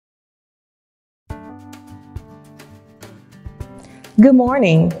Good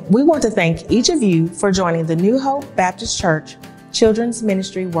morning. We want to thank each of you for joining the New Hope Baptist Church Children's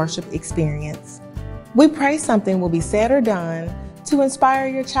Ministry Worship Experience. We pray something will be said or done to inspire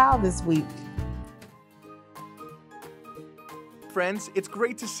your child this week. Friends, it's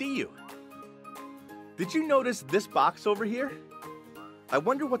great to see you. Did you notice this box over here? I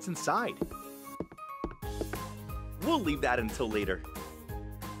wonder what's inside. We'll leave that until later.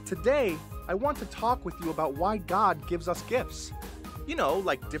 Today, I want to talk with you about why God gives us gifts. You know,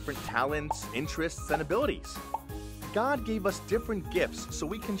 like different talents, interests, and abilities. God gave us different gifts so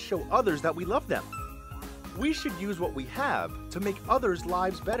we can show others that we love them. We should use what we have to make others'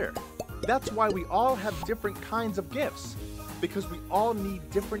 lives better. That's why we all have different kinds of gifts, because we all need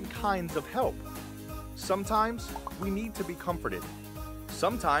different kinds of help. Sometimes we need to be comforted.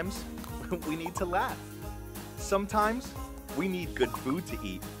 Sometimes we need to laugh. Sometimes we need good food to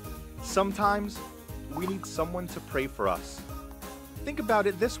eat. Sometimes we need someone to pray for us. Think about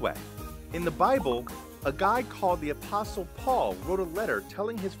it this way. In the Bible, a guy called the Apostle Paul wrote a letter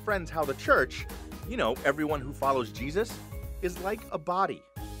telling his friends how the church, you know, everyone who follows Jesus, is like a body.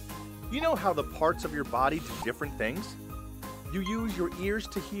 You know how the parts of your body do different things? You use your ears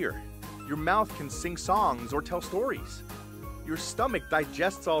to hear. Your mouth can sing songs or tell stories. Your stomach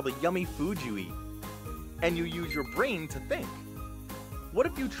digests all the yummy food you eat. And you use your brain to think. What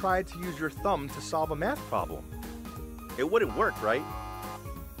if you tried to use your thumb to solve a math problem? It wouldn't work, right?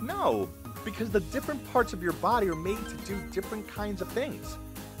 No, because the different parts of your body are made to do different kinds of things.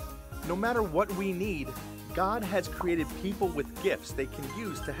 No matter what we need, God has created people with gifts they can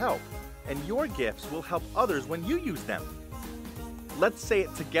use to help, and your gifts will help others when you use them. Let's say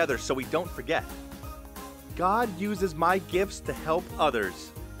it together so we don't forget. God uses my gifts to help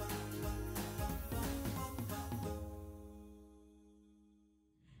others.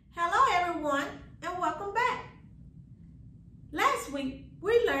 Hello everyone, and welcome back. Last week,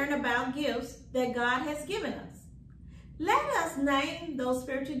 we learned about gifts that God has given us. Let us name those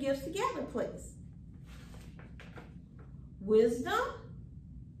spiritual gifts together, please. Wisdom,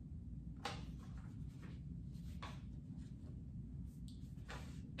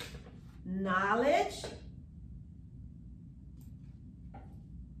 knowledge,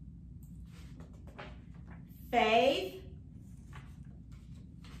 faith,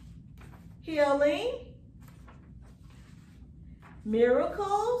 healing,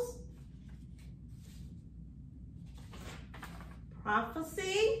 miracles,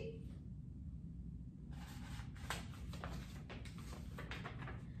 prophecy,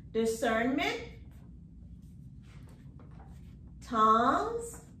 discernment,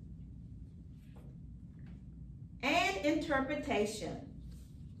 tongues, and interpretation.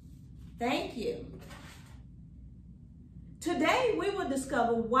 Thank you. Today we will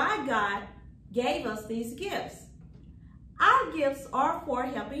discover why God gave us these gifts. Our gifts are for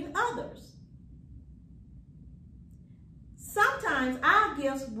helping others. Sometimes our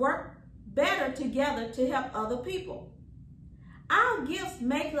gifts work better together to help other people. Our gifts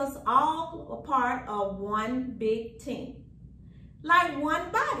make us all a part of one big team, like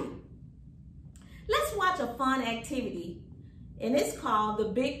one body. Let's watch a fun activity, and it's called The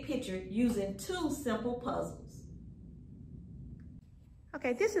Big Picture, using two simple puzzles.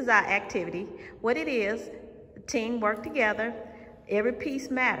 Okay, this is our activity. What it is, team work together. Every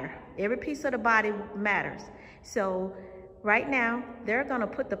piece matters. Every piece of the body matters. So right now, they're going to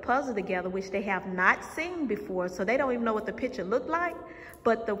put the puzzle together, which they have not seen before, so they don't even know what the picture looked like.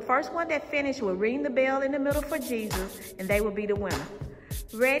 But the first one that finished will ring the bell in the middle for Jesus, and they will be the winner.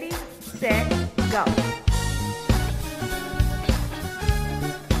 Ready, set, go.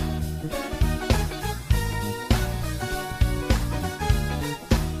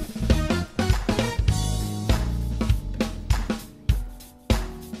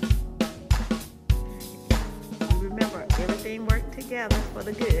 Everything work together for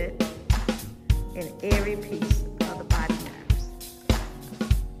the good, and every piece of the body matters.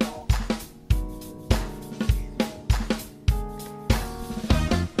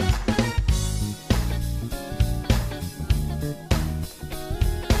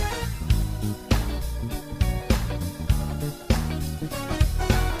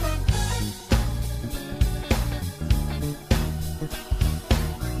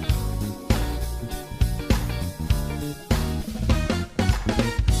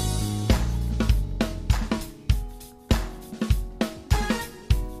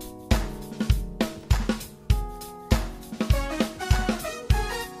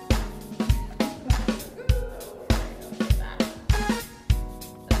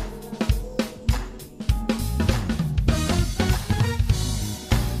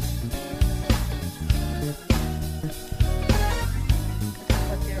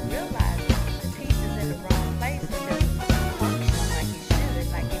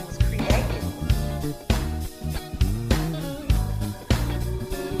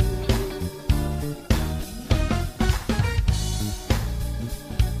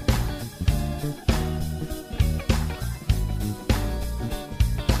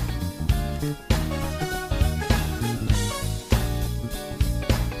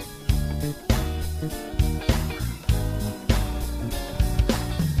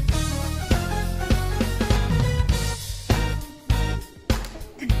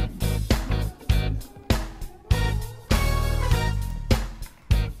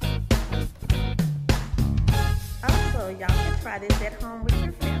 y'all can try this at home with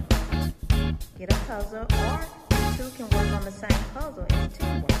your family. Get a puzzle, or you two can work on the same puzzle in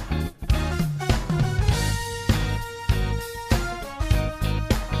teamwork.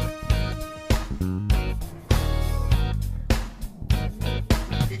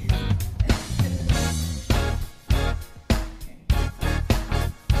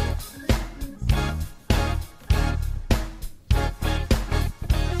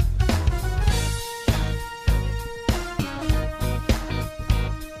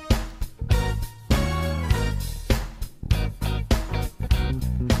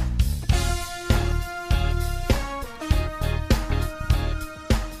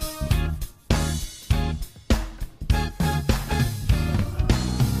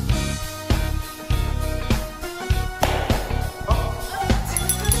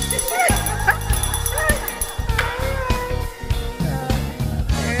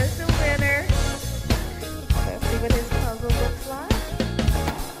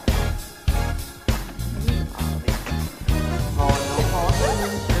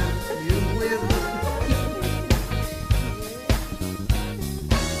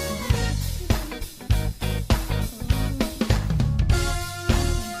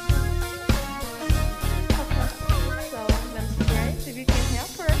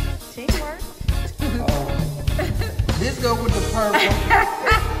 Go with the purple.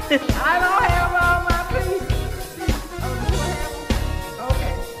 I don't have all my pieces.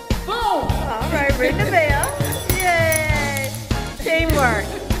 Okay. Boom! All right, ring the bell. Yay! Teamwork.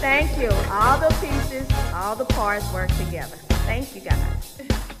 Thank you. All the pieces, all the parts work together. Thank you, guys.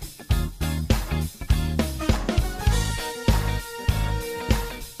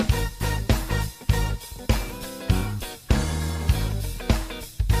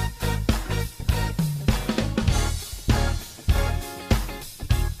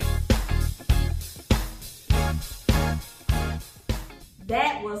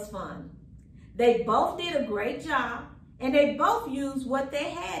 That was fun. They both did a great job, and they both used what they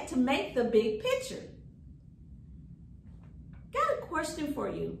had to make the big picture. Got a question for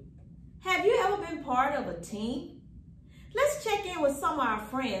you. Have you ever been part of a team? Let's check in with some of our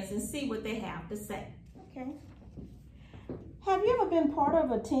friends and see what they have to say. Okay. Have you ever been part of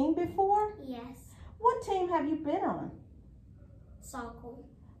a team before? Yes. What team have you been on? Soccer.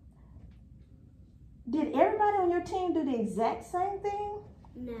 Did everybody on your team do the exact same thing?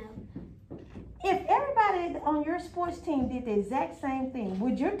 No. If everybody on your sports team did the exact same thing,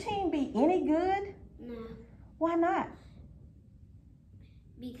 would your team be any good? No. Why not?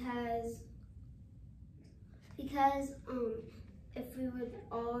 Because if we would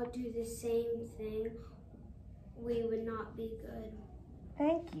all do the same thing, we would not be good.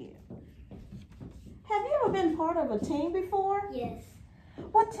 Thank you. Have you ever been part of a team before? Yes.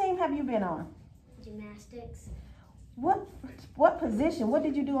 What team have you been on? Gymnastics. What position? What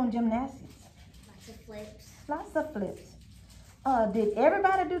did you do on gymnastics? Lots of flips. Lots of flips. Did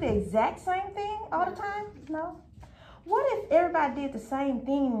everybody do the exact same thing all the time? No. What if everybody did the same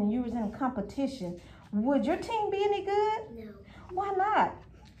thing and you was in a competition? Would your team be any good? No. Why not?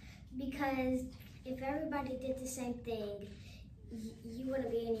 Because if everybody did the same thing, you wouldn't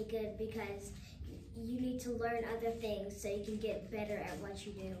be any good, because you need to learn other things so you can get better at what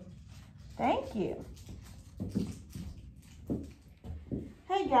you do. Thank you.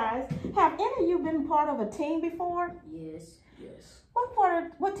 Hey guys, have any of you been part of a team before? Yes.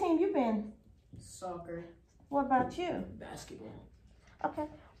 What team you been? Soccer. What about you? Basketball. Okay.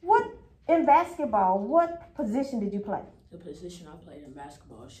 In basketball, what position did you play? The position I played in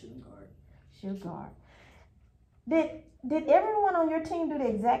basketball is shooting guard. Shoot guard. Did everyone on your team do the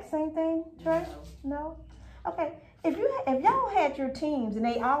exact same thing, Trey? No. Okay. If y'all had your teams and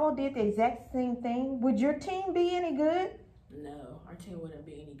they all did the exact same thing, would your team be any good? No, our team wouldn't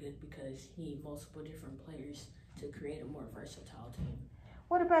be any good because you need multiple different players to create a more versatile team.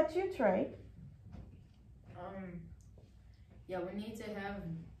 What about you, Trey? Yeah, we need to have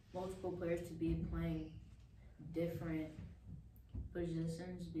multiple players to be playing different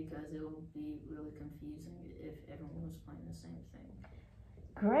positions, because it will be really confusing if everyone was playing the same thing.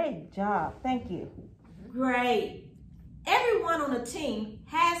 Great job. Thank you. Great. Everyone on the team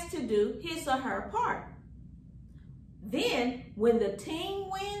has to do his or her part. Then, when the team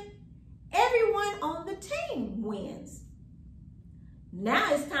wins, everyone on the team wins.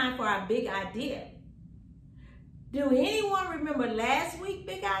 Now it's time for our big idea. Do anyone remember last week's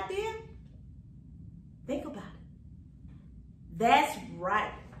big idea? Think about it. That's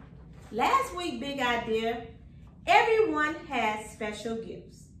right. Last week's big idea, everyone has special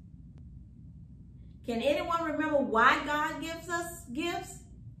gifts. Can anyone remember why God gives us gifts?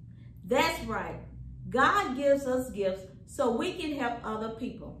 That's right. God gives us gifts so we can help other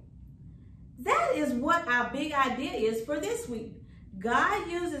people. That is what our big idea is for this week.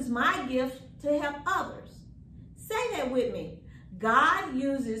 God uses my gifts to help others. Say that with me. God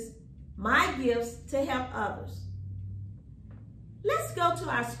uses my gifts to help others. Let's go to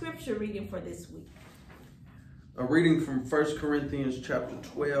our scripture reading for this week. A reading from 1 Corinthians chapter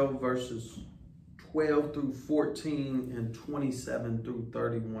 12, verses 12 through 14 and 27 through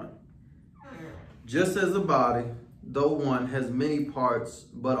 31. Just as a body, though one, has many parts,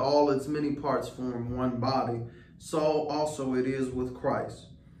 but all its many parts form one body, so also it is with Christ.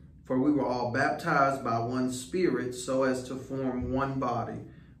 For we were all baptized by one Spirit so as to form one body,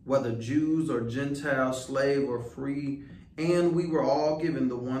 whether Jews or Gentiles, slave or free, and we were all given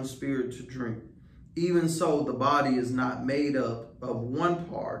the one Spirit to drink. Even so, the body is not made up of one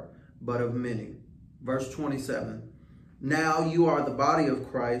part, but of many. Verse 27. Now you are the body of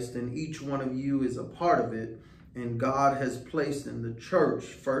Christ, and each one of you is a part of it. And God has placed in the church,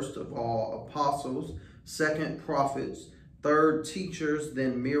 first of all, apostles, second, prophets, third, teachers,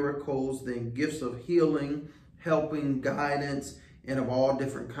 then miracles, then gifts of healing, helping, guidance, and of all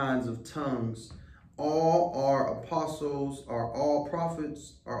different kinds of tongues. All are apostles, are all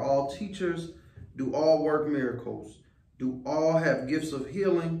prophets, are all teachers, do all work miracles, do all have gifts of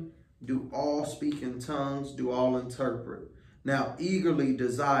healing, do all speak in tongues, do all interpret. Now eagerly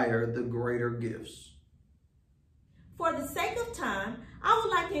desire the greater gifts. For the sake of time, I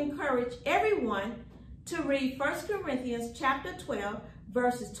would like to encourage everyone to read 1 Corinthians chapter 12,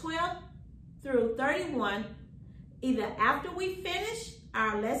 verses 12 through 31, either after we finish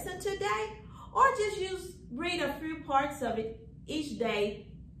our lesson today, or just read a few parts of it each day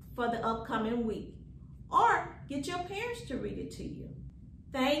for the upcoming week, or get your parents to read it to you.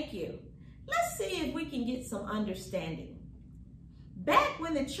 Thank you. Let's see if we can get some understanding. Back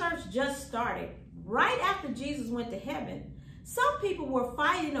when the church just started, right after Jesus went to heaven, some people were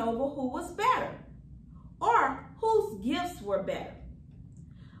fighting over who was better or whose gifts were better.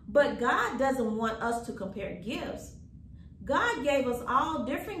 But God doesn't want us to compare gifts. God gave us all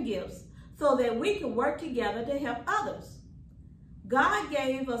different gifts so that we could work together to help others. God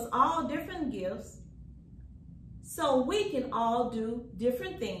gave us all different gifts so we can all do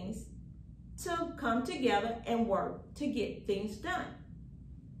different things to come together and work to get things done.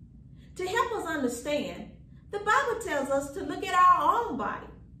 To help us understand, the Bible tells us to look at our own body.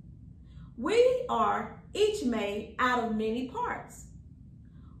 We are each made out of many parts.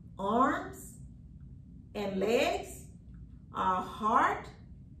 Arms and legs, our heart,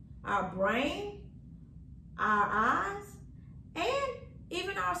 our brain, our eyes, and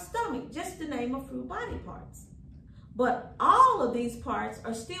even our stomach, just to name a few body parts. But all of these parts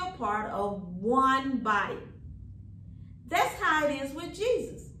are still part of one body. That's how it is with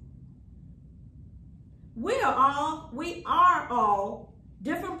Jesus. We are all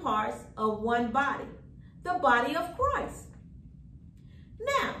different parts of one body, the body of Christ.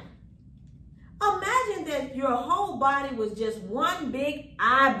 Now, imagine that your whole body was just one big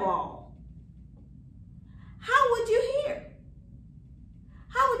eyeball. How would you hear?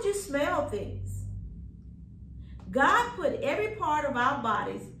 How would you smell things? God put every part of our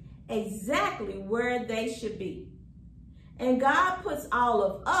bodies exactly where they should be. And God puts all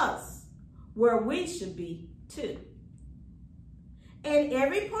of us where we should be too. And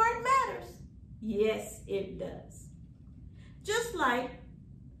every part matters. Yes, it does. Just like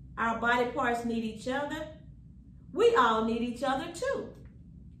our body parts need each other, we all need each other too.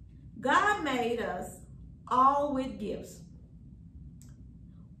 God made us all with gifts.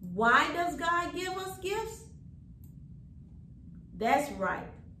 Why does God give us gifts? That's right,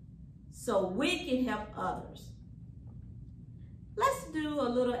 so we can help others. Let's do a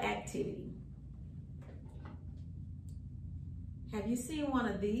little activity. Have you seen one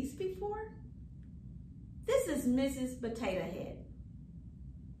of these before? This is Mrs. Potato Head.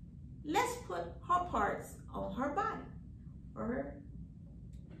 Let's put her parts on her body.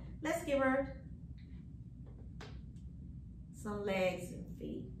 Let's give her some legs and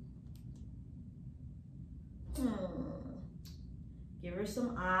feet. Give her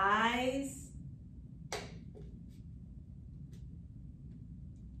some eyes.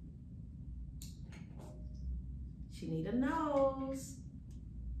 She needs a nose.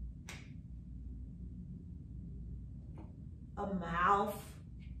 A mouth.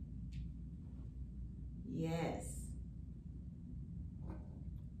 Yes.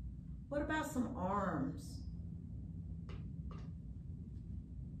 What about some arms?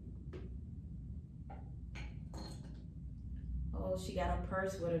 Oh, she got a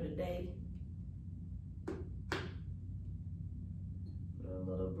purse with her today. Put a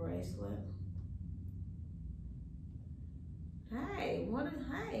little bracelet. Hey,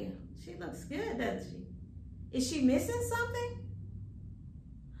 hey, she looks good, doesn't she? Is she missing something?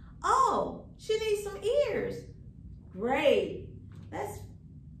 Oh, she needs some ears. Great.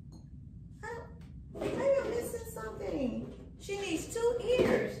 Maybe I'm missing something. She needs 2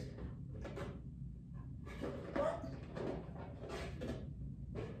 ears. What?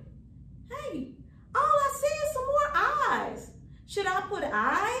 Hey, all I see is some more eyes. Should I put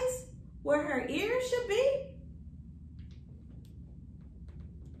eyes where her ears should be?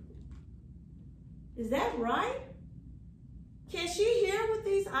 Is that right? Can she hear with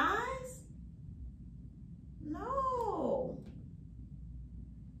these eyes? No.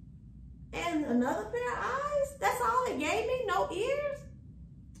 And another pair of eyes? That's all it gave me? No ears?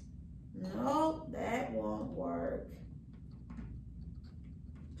 No, that won't work.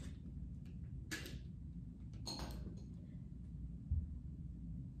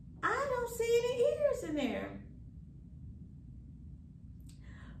 I don't see any ears in there.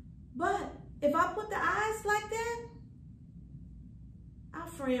 But if I put the eyes like that, our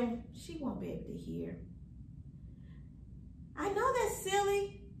friend, she won't be able to hear. I know that's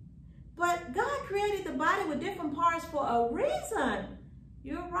silly, but God created the body with different parts for a reason.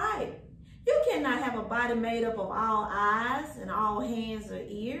 You're right. You cannot have a body made up of all eyes and all hands or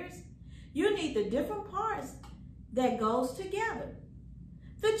ears. You need the different parts that goes together.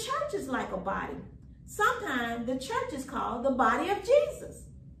 The church is like a body. Sometimes the church is called the body of Jesus.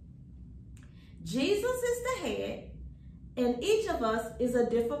 Jesus is the head, and each of us is a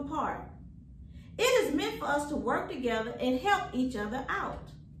different part. It is meant for us to work together and help each other out.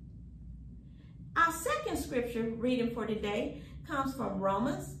 Our second scripture reading for today comes from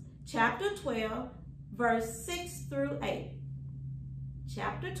Romans chapter 12, verse 6 through 8.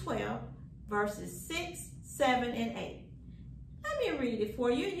 Chapter 12, verses 6, 7, and 8. Let me read it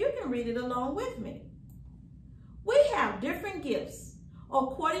for you. You can read it along with me. We have different gifts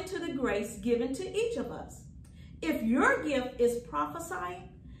according to the grace given to each of us. If your gift is prophesying,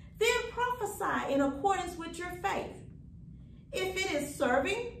 then prophesy in accordance with your faith. If it is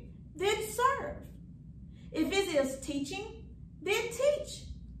serving, then serve. If it is teaching, then teach.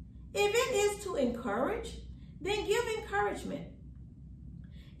 If it is to encourage, then give encouragement.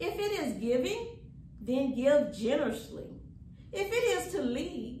 If it is giving, then give generously. If it is to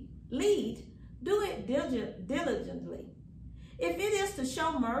lead, do it diligently. If it is to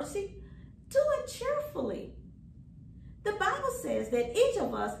show mercy, do it cheerfully. The Bible says that each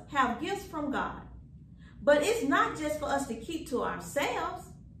of us have gifts from God, but it's not just for us to keep to ourselves.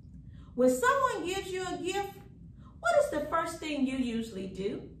 When someone gives you a gift, what is the first thing you usually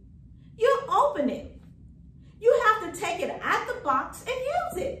do? You open it. You have to take it out the box and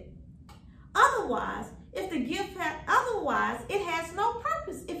use it. Otherwise, it has no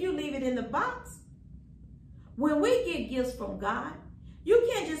purpose if you leave it in the box. When we get gifts from God, you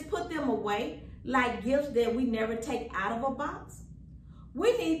can't just put them away like gifts that we never take out of a box.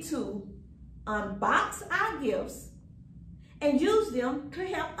 We need to unbox our gifts and use them to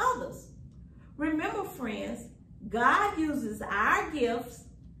help others. Remember, friends, God uses our gifts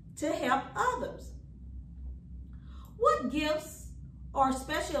to help others. What gifts or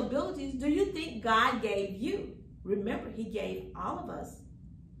special abilities do you think God gave you? Remember, He gave all of us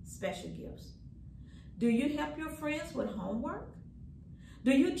special gifts. Do you help your friends with homework?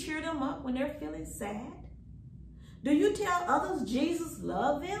 Do you cheer them up when they're feeling sad? Do you tell others Jesus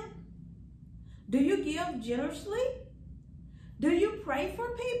loves them? Do you give generously? Do you pray for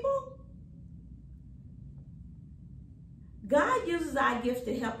people? God uses our gifts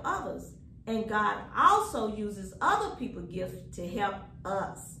to help others, and God also uses other people's gifts to help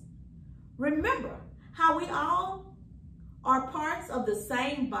us. Remember how we all are parts of the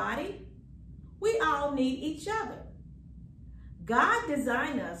same body? We all need each other. God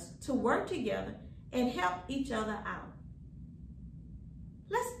designed us to work together and help each other out.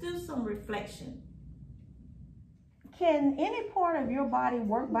 Let's do some reflection. Can any part of your body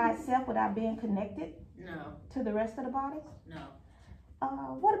work by itself without being connected? No. To the rest of the body? No.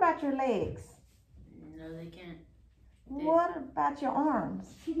 What about your legs? No, they can't. What about your arms?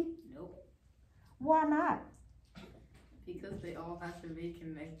 Nope. Why not? Because they all have to be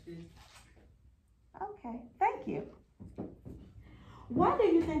connected. Okay, thank you. Why do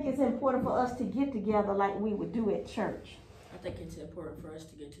you think it's important for us to get together like we would do at church? I think it's important for us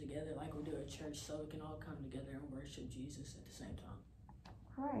to get together like we do at church so we can all come together and worship Jesus at the same time.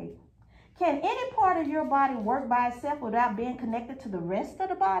 Great. Can any part of your body work by itself without being connected to the rest of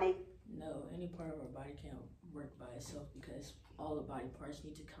the body? No, any part of our body can't work by itself because all the body parts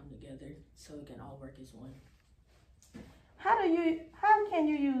need to come together so we can all work as one. How can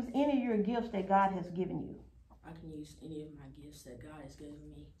you use any of your gifts that God has given you? I I can use any of my gifts that God has given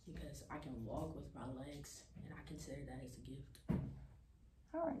me because I can walk with my legs, and I consider that as a gift.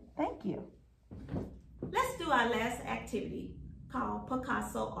 All right, thank you. Let's do our last activity called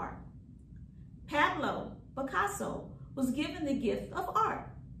Picasso art. Pablo Picasso was given the gift of art.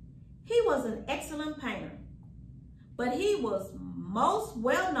 He was an excellent painter, but he was most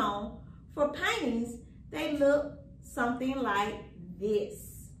well known for paintings that look something like this.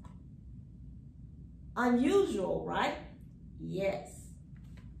 Unusual, right? Yes.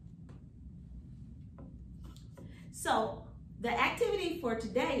 So the activity for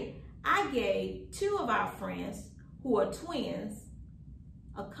today, I gave two of our friends who are twins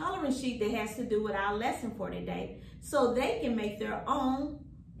a coloring sheet that has to do with our lesson for today so they can make their own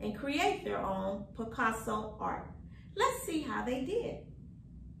and create their own Picasso art. Let's see how they did.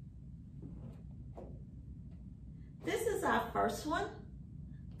 This is our first one.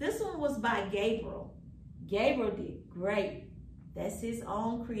 This one was by Gabriel. Gabriel did great. That's his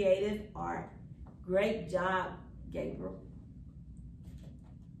own creative art. Great job, Gabriel.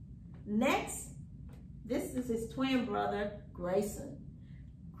 Next, this is his twin brother, Grayson.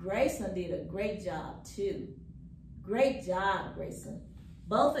 Grayson did a great job too. Great job, Grayson.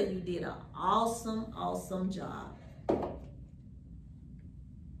 Both of you did an awesome, awesome job.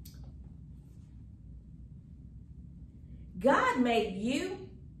 God made you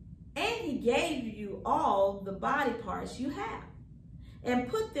and he gave you all the body parts you have and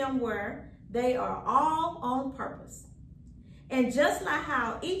put them where they are all on purpose. And just like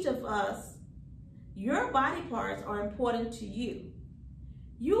how each of us, your body parts are important to you,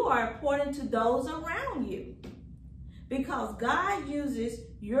 you are important to those around you because God uses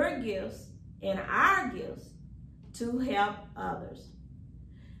your gifts and our gifts to help others.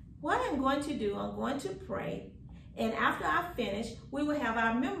 What I'm going to do, I'm going to pray. And after I finish, we will have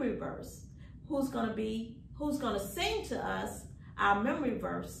our memory verse. Who's going to sing to us our memory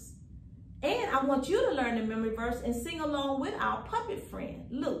verse. And I want you to learn the memory verse and sing along with our puppet friend,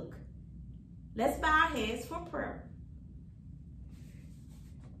 Luke. Let's bow our heads for prayer.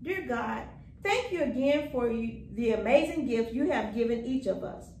 Dear God, thank you again for the amazing gift you have given each of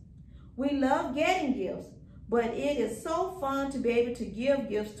us. We love getting gifts, but it is so fun to be able to give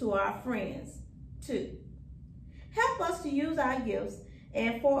gifts to our friends, too. Help us to use our gifts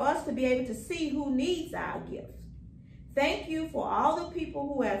and for us to be able to see who needs our gifts. Thank you for all the people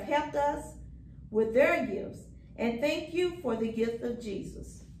who have helped us with their gifts, and thank you for the gift of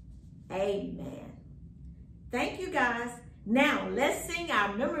Jesus. Amen. Thank you, guys. Now, let's sing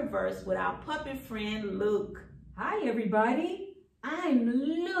our memory verse with our puppet friend, Luke. Hi, everybody. I'm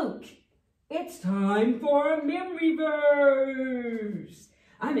Luke. It's time for a memory verse.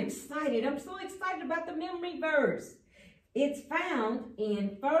 I'm excited. I'm so excited about the memory verse. It's found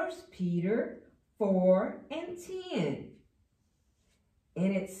in 1 Peter 4:10.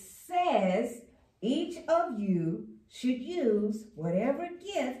 And it says, each of you should use whatever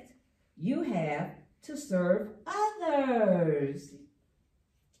gift you have to serve others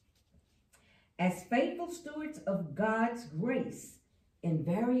as faithful stewards of God's grace in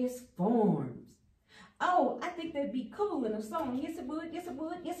various forms. Oh, I think that'd be cool in a song. Yes, it would. Yes, it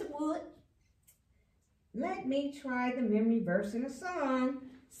would. Yes, it would. Let me try the memory verse in a song.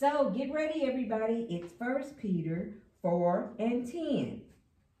 So get ready, everybody. It's 1 Peter 4:10.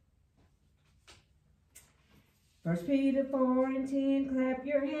 1 Peter 4:10, clap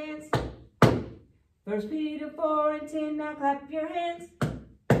your hands. 1 Peter 4:10, now clap your hands.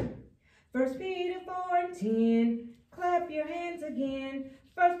 1 Peter 4:10, clap your hands again.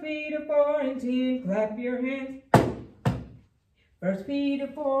 1 Peter 4:10, clap your hands. 1 Peter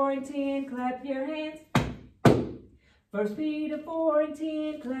 4:10, clap your hands. 1 Peter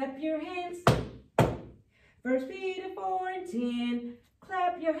 4:10, clap your hands. 1 Peter 4:10,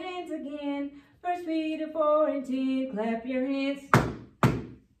 clap your hands again. 1 Peter 4:10, clap your hands.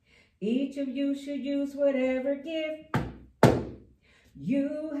 Each of you should use whatever gift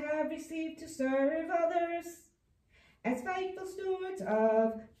you have received to serve others as faithful stewards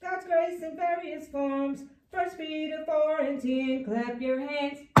of God's grace in various forms. 1 Peter 4:10, clap your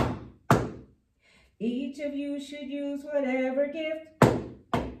hands. Each of you should use whatever gift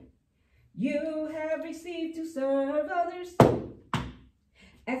you have received to serve others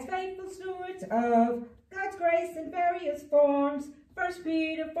as faithful stewards of God's grace in various forms. 1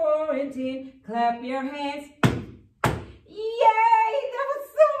 Peter 4:10, clap your hands. Yay! That was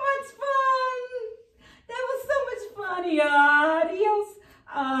so much fun! That was so much fun! Adios!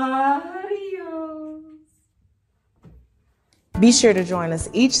 Adios! Be sure to join us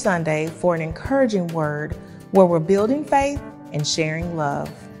each Sunday for an encouraging word where we're building faith and sharing love.